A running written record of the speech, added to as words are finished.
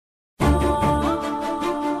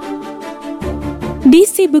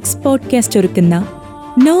DC books podcast ഒരുക്കുന്ന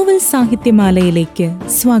novel സാഹിത്യമാലയിലേക്ക്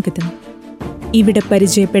സ്വാഗതം. ഇവിടെ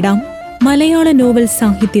പരിചയപ്പെടാം മലയാള നോവൽ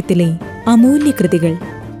സാഹിത്യത്തിലെ അമൂല്യ കൃതികൾ.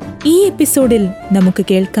 ഈ എപ്പിസോഡിൽ നമുക്ക്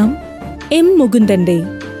കേൾക്കാം എം മുകുന്ദന്റെ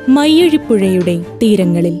മയ്യഴിപ്പുഴയുടെ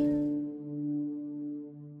തീരങ്ങളിൽ.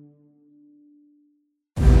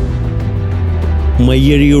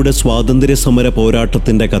 മയ്യഴിയുടെ സ്വാതന്ത്ര്യ സമര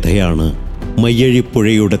പോരാട്ടത്തിൻ്റെ കഥയാണ്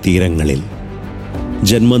മയ്യഴിപ്പുഴയുടെ തീരങ്ങളിൽ.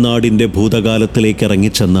 ജന്മനാടിൻ്റെ ഭൂതകാലത്തിലേക്ക്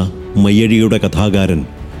ഇറങ്ങിച്ചെന്ന മയ്യഴിയുടെ കഥാകാരൻ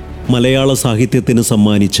മലയാള സാഹിത്യത്തിന്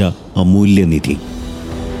സമ്മാനിച്ച അമൂല്യനിധി.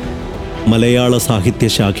 മലയാള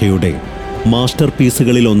സാഹിത്യശാഖയുടെ മാസ്റ്റർ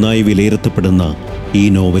പീസുകളിൽ ഒന്നായി വിലയിരുത്തപ്പെടുന്ന ഈ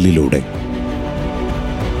നോവലിലൂടെ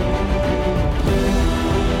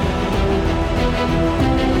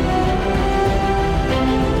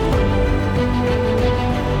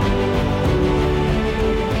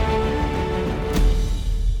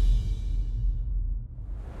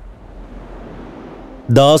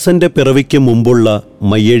ദാസന്റെ പിറവിക്ക് മുമ്പുള്ള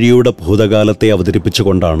മയ്യഴിയുടെ ഭൂതകാലത്തെ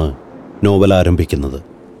അവതരിപ്പിച്ചുകൊണ്ടാണ് നോവൽ ആരംഭിക്കുന്നത്.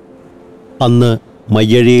 അന്ന്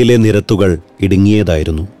മയ്യഴിയിലെ നിരത്തുകൾ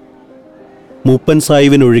ഇടുങ്ങിയതായിരുന്നു. മൂപ്പൻ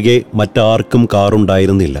സാഹിബിനൊഴികെ മറ്റാർക്കും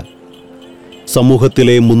കാറുണ്ടായിരുന്നില്ല.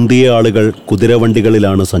 സമൂഹത്തിലെ മുന്തിയ ആളുകൾ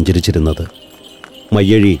കുതിരവണ്ടികളിലാണ് സഞ്ചരിച്ചിരുന്നത്.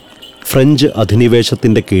 മയ്യഴി ഫ്രഞ്ച്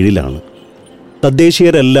അധിനിവേശത്തിൻ്റെ കീഴിലാണ്.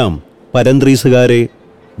 തദ്ദേശീയരെല്ലാം പരന്ത്രീസുകാരെ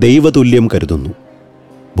ദൈവതുല്യം കരുതുന്നു.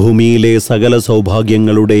 ഭൂമിയിലെ സകല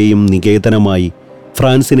സൗഭാഗ്യങ്ങളുടെയും നികേതനമായി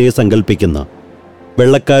ഫ്രാൻസിനെ സങ്കല്പിക്കുന്ന,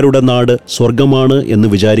 വെള്ളക്കാരുടെ നാട് സ്വർഗമാണ് എന്ന്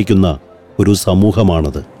വിചാരിക്കുന്ന ഒരു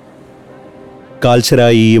സമൂഹമാണത്.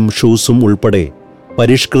 കാൽച്ചരായിയും ഷൂസും ഉൾപ്പെടെ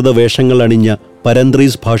പരിഷ്കൃത വേഷങ്ങൾ അണിഞ്ഞ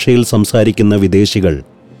പരന്ത്രീസ് ഭാഷയിൽ സംസാരിക്കുന്ന വിദേശികൾ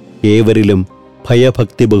ഏവരിലും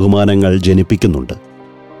ഭയഭക്തി ബഹുമാനങ്ങൾ ജനിപ്പിക്കുന്നുണ്ട്.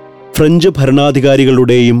 ഫ്രഞ്ച്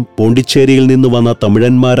ഭരണാധികാരികളുടെയും പോണ്ടിച്ചേരിയിൽ നിന്ന് വന്ന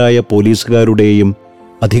തമിഴന്മാരായ പോലീസുകാരുടെയും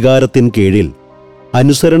അധികാരത്തിൻ കീഴിൽ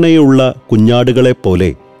അനുസരണയുള്ള കുഞ്ഞാടുകളെപ്പോലെ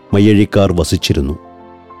മയ്യഴിക്കാർ വസിച്ചിരുന്നു.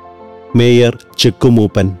 മേയർ,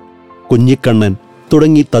 ചെക്കുമൂപ്പൻ, കുഞ്ഞിക്കണ്ണൻ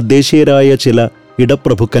തുടങ്ങി തദ്ദേശീയരായ ചില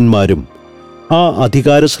ഇടപ്രഭുക്കന്മാരും ആ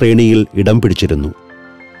അധികാര ശ്രേണിയിൽ ഇടം പിടിച്ചിരുന്നു.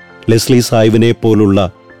 ലെസ്ലി സാഹിബിനെ പോലുള്ള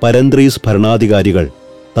പരന്ത്രീസ് ഭരണാധികാരികൾ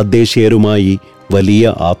തദ്ദേശീയരുമായി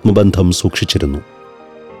വലിയ ആത്മബന്ധം സൂക്ഷിച്ചിരുന്നു.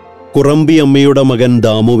 കുറമ്പി അമ്മയുടെ മകൻ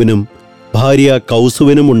ദാമുവിനും ഭാര്യ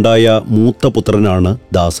കൗസുവിനുമുണ്ടായ മൂത്ത പുത്രനാണ്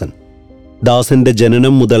ദാസൻ. ദാസന്റെ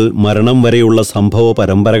ജനനം മുതൽ മരണം വരെയുള്ള സംഭവ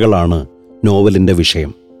പരമ്പരകളാണ് നോവലിൻ്റെ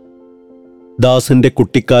വിഷയം. ദാസന്റെ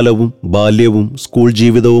കുട്ടിക്കാലവും ബാല്യവും സ്കൂൾ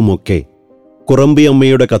ജീവിതവുമൊക്കെ കുറമ്പി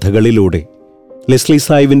അമ്മയുടെ കഥകളിലൂടെ, ലെസ്ലി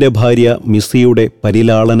സാഹിബിൻ്റെ ഭാര്യ മിസ്സിയുടെ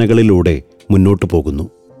പരിലാളനകളിലൂടെ മുന്നോട്ടു പോകുന്നു.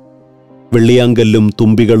 വെള്ളിയാങ്കല്ലും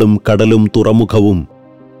തുമ്പികളും കടലും തുറമുഖവും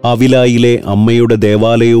അവിലായിലെ അമ്മയുടെ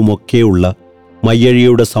ദേവാലയവുമൊക്കെയുള്ള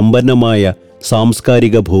മയ്യഴിയുടെ സമ്പന്നമായ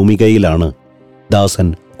സാംസ്കാരിക ഭൂമികയിലാണ് ദാസൻ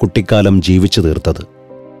കുട്ടിക്കാലം ജീവിച്ചു തീർത്തത്.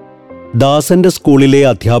 ദാസന്റെ സ്കൂളിലെ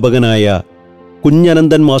അധ്യാപകനായ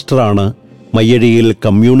കുഞ്ഞനന്തൻ മാസ്റ്ററാണ് മയ്യഴിയിൽ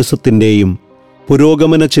കമ്മ്യൂണിസത്തിൻ്റെയും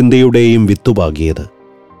പുരോഗമന ചിന്തയുടെയും വിത്തുപാകിയത്.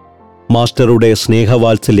 മാസ്റ്ററുടെ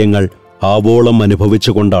സ്നേഹവാത്സല്യങ്ങൾ ആവോളം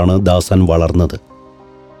അനുഭവിച്ചുകൊണ്ടാണ് ദാസൻ വളർന്നത്.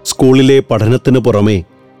 സ്കൂളിലെ പഠനത്തിന് പുറമെ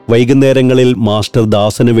വൈകുന്നേരങ്ങളിൽ മാസ്റ്റർ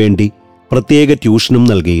ദാസന് വേണ്ടി പ്രത്യേക ട്യൂഷനും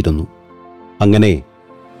നൽകിയിരുന്നു. അങ്ങനെ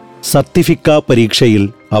സർട്ടിഫിക്ക പരീക്ഷയിൽ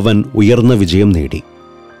അവൻ ഉയർന്ന വിജയം നേടി.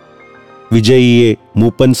 വിജയിയെ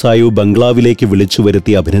മൂപ്പൻ സാഹിബ് ബംഗ്ലാവിലേക്ക് വിളിച്ചു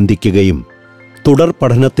വരുത്തി അഭിനന്ദിക്കുകയും തുടർ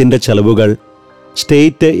പഠനത്തിൻ്റെ ചെലവുകൾ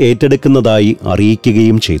സ്റ്റേറ്റ് ഏറ്റെടുക്കുന്നതായി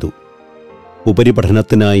അറിയിക്കുകയും ചെയ്തു.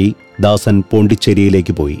 ഉപരിപഠനത്തിനായി ദാസൻ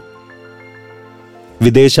പോണ്ടിച്ചേരിയിലേക്ക് പോയി.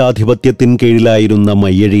 വിദേശാധിപത്യത്തിൻ കീഴിലായിരുന്ന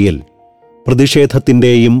മയ്യഴിയിൽ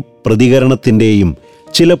പ്രതിഷേധത്തിൻ്റെയും പ്രതികരണത്തിൻ്റെയും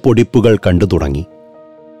ചില പൊടിപ്പുകൾ കണ്ടു തുടങ്ങി.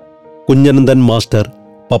 കുഞ്ഞനന്തൻ മാസ്റ്റർ,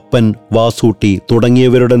 പപ്പൻ, വാസൂട്ടി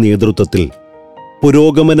തുടങ്ങിയവരുടെ നേതൃത്വത്തിൽ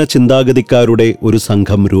പുരോഗമന ചിന്താഗതിക്കാരുടെ ഒരു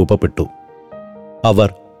സംഘം രൂപപ്പെട്ടു. അവർ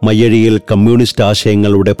മയ്യഴിയിൽ കമ്മ്യൂണിസ്റ്റ്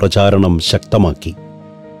ആശയങ്ങളുടെ പ്രചാരണം ശക്തമാക്കി.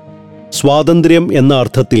 സ്വാതന്ത്ര്യം എന്ന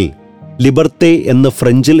അർത്ഥത്തിൽ ലിബർത്തേ എന്ന്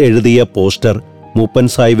ഫ്രഞ്ചിൽ എഴുതിയ പോസ്റ്റർ മൂപ്പൻ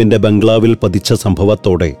സാഹിബിൻ്റെ ബംഗ്ലാവിൽ പതിച്ച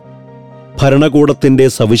സംഭവത്തോടെ ഭരണകൂടത്തിൻ്റെ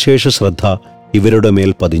സവിശേഷ ശ്രദ്ധ ഇവരുടെ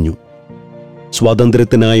മേൽ പതിഞ്ഞു.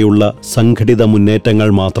 സ്വാതന്ത്ര്യത്തിനായുള്ള സംഘടിത മുന്നേറ്റങ്ങൾ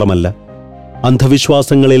മാത്രമല്ല,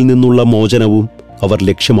 അന്ധവിശ്വാസങ്ങളിൽ നിന്നുള്ള മോചനവും അവർ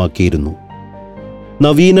ലക്ഷ്യമാക്കിയിരുന്നു.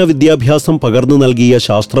 നവീന വിദ്യാഭ്യാസം പകർന്നു നൽകിയ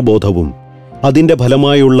ശാസ്ത്രബോധവും അതിൻ്റെ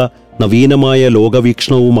ഫലമായുള്ള നവീനമായ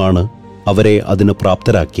ലോകവീക്ഷണവുമാണ് അവരെ അതിന്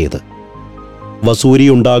പ്രാപ്തരാക്കിയത്.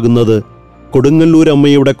 വസൂരിയുണ്ടാകുന്നത്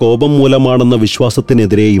കൊടുങ്ങല്ലൂരമ്മയുടെ കോപം മൂലമാണെന്ന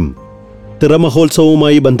വിശ്വാസത്തിനെതിരെയും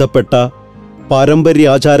തിറമഹോത്സവവുമായി ബന്ധപ്പെട്ട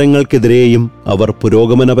പാരമ്പര്യാചാരങ്ങൾക്കെതിരെയും അവർ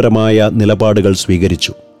പുരോഗമനപരമായ നിലപാടുകൾ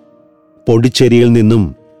സ്വീകരിച്ചു. പോണ്ടിച്ചേരിയിൽ നിന്നും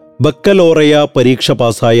ബക്കലോറയ പരീക്ഷ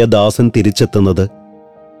പാസായ ദാസൻ തിരിച്ചെത്തുന്നത്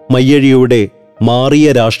മയ്യഴിയുടെ മാറിയ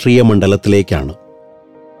രാഷ്ട്രീയ മണ്ഡലത്തിലേക്കാണ്.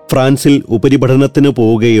 ഫ്രാൻസിൽ ഉപരിപഠനത്തിന്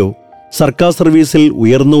പോവുകയോ സർക്കാർ സർവീസിൽ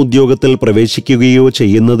ഉയർന്ന ഉദ്യോഗത്തിൽ പ്രവേശിക്കുകയോ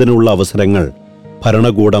ചെയ്യുന്നതിനുള്ള അവസരങ്ങൾ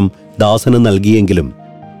ഭരണകൂടം ദാസന് നൽകിയെങ്കിലും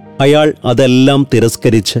അയാൾ അതെല്ലാം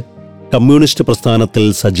തിരസ്കരിച്ച് കമ്മ്യൂണിസ്റ്റ്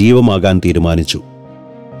പ്രസ്ഥാനത്തിൽ സജീവമാകാൻ തീരുമാനിച്ചു.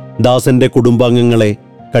 ദാസന്റെ കുടുംബാംഗങ്ങളെ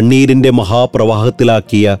കണ്ണീരിന്റെ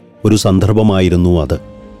മഹാപ്രവാഹത്തിലാക്കിയ ഒരു സന്ദർഭമായിരുന്നു അത്.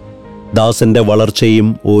 ദാസന്റെ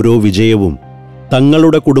വളർച്ചയും ഓരോ വിജയവും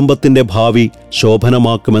തങ്ങളുടെ കുടുംബത്തിന്റെ ഭാവി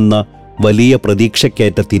ശോഭനമാക്കുമെന്ന വലിയ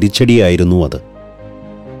പ്രതീക്ഷയ്ക്കേറ്റ തിരിച്ചടിയായിരുന്നു അത്.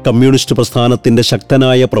 കമ്മ്യൂണിസ്റ്റ് പ്രസ്ഥാനത്തിന്റെ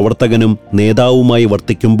ശക്തനായ പ്രവർത്തകനും നേതാവുമായി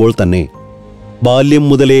വർത്തിക്കുമ്പോൾ തന്നെ ബാല്യം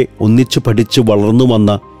മുതലേ ഒന്നിച്ചു പഠിച്ചു വളർന്നു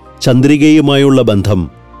വന്ന ചന്ദ്രികയുമായുള്ള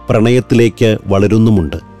ബന്ധം പ്രണയത്തിലേക്ക്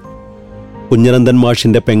വളരുന്നുമുണ്ട്. കുഞ്ഞനന്ദൻ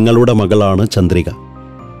മാഷിന്റെ പെങ്ങളുടെ മകളാണ് ചന്ദ്രിക.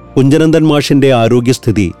 കുഞ്ഞനന്ദൻ മാഷിന്റെ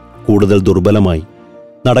ആരോഗ്യസ്ഥിതി കൂടുതൽ ദുർബലമായി.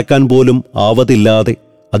 നടക്കാൻ പോലും ആവതില്ലാതെ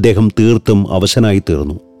അദ്ദേഹം തീർത്തും അവശനായി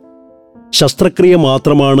തീർന്നു. ശസ്ത്രക്രിയ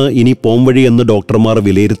മാത്രമാണ് ഇനി പോംവഴിയെന്ന് ഡോക്ടർമാർ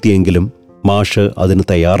വിലയിരുത്തിയെങ്കിലും മാഷ് അതിന്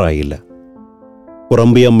തയ്യാറായില്ല.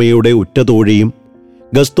 കുറമ്പിയമ്മയുടെ ഉറ്റതോഴിയും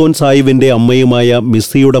ഗസ്തോൻ സാഹിബിന്റെ അമ്മയുമായ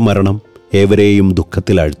മിസ്സിയുടെ മരണം ഏവരെയും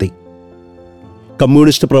ദുഃഖത്തിലാഴ്ത്തി.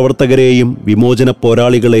 കമ്മ്യൂണിസ്റ്റ് പ്രവർത്തകരെയും വിമോചന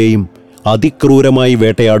പോരാളികളെയും അതിക്രൂരമായി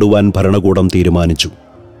വേട്ടയാടുവാൻ ഭരണകൂടം തീരുമാനിച്ചു.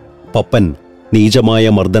 പപ്പൻ നീചമായ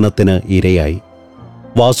മർദ്ദനത്തിന് ഇരയായി.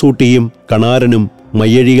 വാസൂട്ടിയും കണാരനും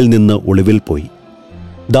മയ്യഴിയിൽ നിന്ന് ഒളിവിൽ പോയി.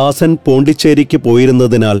 ദാസൻ പോണ്ടിച്ചേരിക്ക്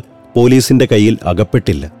പോയിരുന്നതിനാൽ പോലീസിന്റെ കയ്യിൽ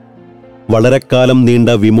അകപ്പെട്ടില്ല. വളരെക്കാലം നീണ്ട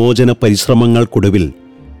വിമോചന പരിശ്രമങ്ങൾക്കൊടുവിൽ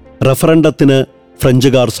റഫറണ്ടത്തിന്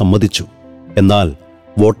ഫ്രഞ്ചുകാർ സമ്മതിച്ചു. എന്നാൽ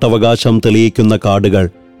വോട്ടവകാശം തെളിയിക്കുന്ന കാർഡുകൾ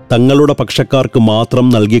തങ്ങളുടെ പക്ഷക്കാർക്ക് മാത്രം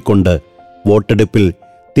നൽകിക്കൊണ്ട് വോട്ടെടുപ്പിൽ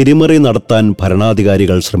തിരിമറി നടത്താൻ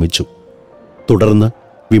ഭരണാധികാരികൾ ശ്രമിച്ചു. തുടർന്ന്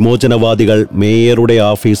വിമോചനവാദികൾ മേയറുടെ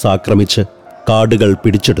ഓഫീസ് ആക്രമിച്ച് കാർഡുകൾ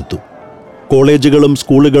പിടിച്ചെടുത്തു. കോളേജുകളും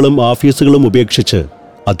സ്കൂളുകളും ഓഫീസുകളും ഉപേക്ഷിച്ച്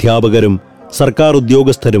അധ്യാപകരും സർക്കാർ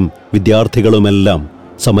ഉദ്യോഗസ്ഥരും വിദ്യാർത്ഥികളുമെല്ലാം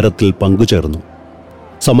സമരത്തിൽ പങ്കുചേർന്നു.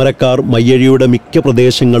 സമരക്കാർ മയ്യഴിയുടെ മിക്ക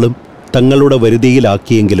പ്രദേശങ്ങളും തങ്ങളുടെ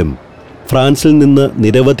വരുതിയിലാക്കിയെങ്കിലും ഫ്രാൻസിൽ നിന്ന്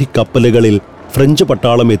നിരവധി കപ്പലുകളിൽ ഫ്രഞ്ച്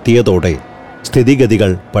പട്ടാളം എത്തിയതോടെ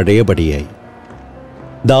സ്ഥിതിഗതികൾ പഴയപടിയായി.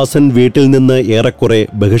 ദാസൻ വീട്ടിൽ നിന്ന് ഏറെക്കുറെ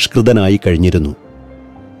ബഹിഷ്കൃതനായി കഴിഞ്ഞിരുന്നു.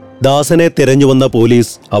 ദാസനെ തിരഞ്ഞുവന്ന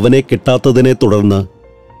പോലീസ് അവനെ കിട്ടാത്തതിനെ തുടർന്ന്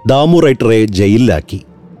ദാമു റൈറ്ററെ ജയിലിലാക്കി.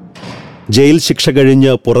 ജയിൽ ശിക്ഷ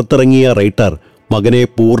കഴിഞ്ഞ് പുറത്തിറങ്ങിയ റൈറ്റർ മകനെ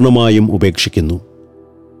പൂർണ്ണമായും ഉപേക്ഷിക്കുന്നു.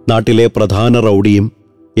 നാട്ടിലെ പ്രധാന റൗഡിയും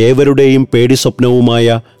ഏവരുടെയും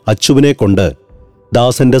പേടിസ്വപ്നവുമായ അച്ചുവിനെ കൊണ്ട്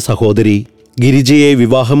ദാസന്റെ സഹോദരി ഗിരിജയെ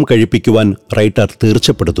വിവാഹം കഴിപ്പിക്കുവാൻ റൈറ്റർ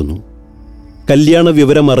തീർച്ചപ്പെടുത്തുന്നു. കല്യാണ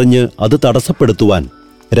വിവരമറിഞ്ഞ് അത് തടസ്സപ്പെടുത്തുവാൻ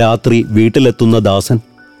രാത്രി വീട്ടിലെത്തുന്ന ദാസൻ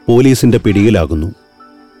പോലീസിന്റെ പിടിയിലാകുന്നു.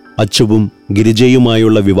 അച്ചുവും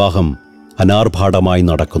ഗിരിജയുമായുള്ള വിവാഹം അനാർഭാടമായി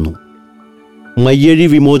നടക്കുന്നു. മയ്യഴി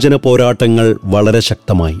വിമോചന പോരാട്ടങ്ങൾ വളരെ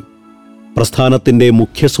ശക്തമായി. പ്രസ്ഥാനത്തിന്റെ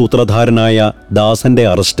മുഖ്യ സൂത്രധാരനായ ദാസന്റെ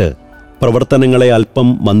അറസ്റ്റ് പ്രവർത്തനങ്ങളെ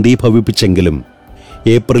അല്പം മന്ദീഭവിപ്പിച്ചെങ്കിലും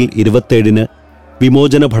ഏപ്രിൽ 27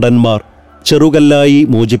 വിമോചന ഭടന്മാർ ചെറുകല്ലായി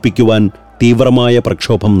മോചിപ്പിക്കുവാൻ തീവ്രമായ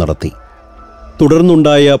പ്രക്ഷോഭം നടത്തി.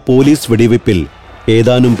 തുടർന്നുണ്ടായ പോലീസ് വെടിവെപ്പിൽ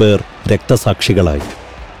ഏതാനും പേർ രക്തസാക്ഷികളായി.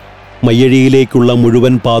 മയ്യഴിയിലേക്കുള്ള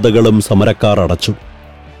മുഴുവൻ പാതകളും സമരക്കാർ അടച്ചു.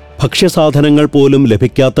 ഭക്ഷ്യസാധനങ്ങൾ പോലും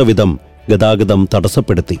ലഭിക്കാത്ത വിധം ഗതാഗതം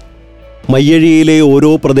തടസ്സപ്പെടുത്തി. മയ്യഴിയിലെ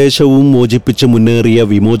ഓരോ പ്രദേശവും മോചിപ്പിച്ച് മുന്നേറിയ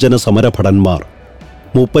വിമോചന സമരഭടന്മാർ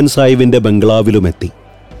മൂപ്പൻ സാഹിബിന്റെ ബംഗ്ലാവിലുമെത്തി.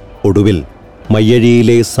 ഒടുവിൽ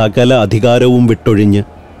മയ്യഴിയിലെ സകല അധികാരവും വിട്ടൊഴിഞ്ഞ്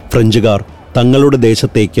ഫ്രഞ്ചുകാർ തങ്ങളുടെ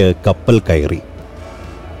ദേശത്തേക്ക് കപ്പൽ കയറി.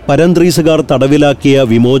 പരന്ത്രീസുകാർ തടവിലാക്കിയ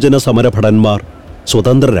വിമോചന സമരഭടന്മാർ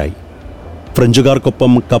സ്വതന്ത്രരായി.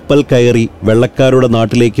 ഫ്രഞ്ചുകാർക്കൊപ്പം കപ്പൽ കയറി വെള്ളക്കാരുടെ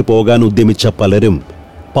നാട്ടിലേക്ക് പോകാൻ ഉദ്യമിച്ച പലരും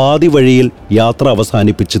പാതി വഴിയിൽ യാത്ര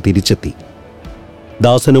അവസാനിപ്പിച്ച് തിരിച്ചെത്തി.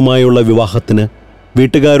 ദാസനുമായുള്ള വിവാഹത്തിന്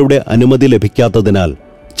വീട്ടുകാരുടെ അനുമതി ലഭിക്കാത്തതിനാൽ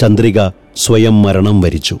ചന്ദ്രിക സ്വയം മരണം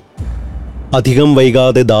വരിച്ചു. അധികം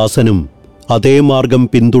വൈകാതെ ദാസനും അതേ മാർഗം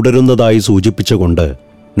പിന്തുടരുന്നതായി സൂചിപ്പിച്ചുകൊണ്ട്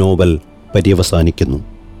novel പര്യവസാനിക്കുന്നു.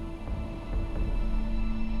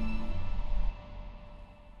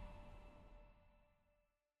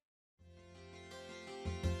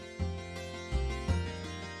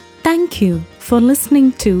 Thank you for listening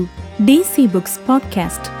to DC Books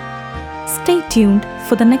Podcast. Stay tuned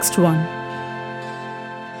for the next one.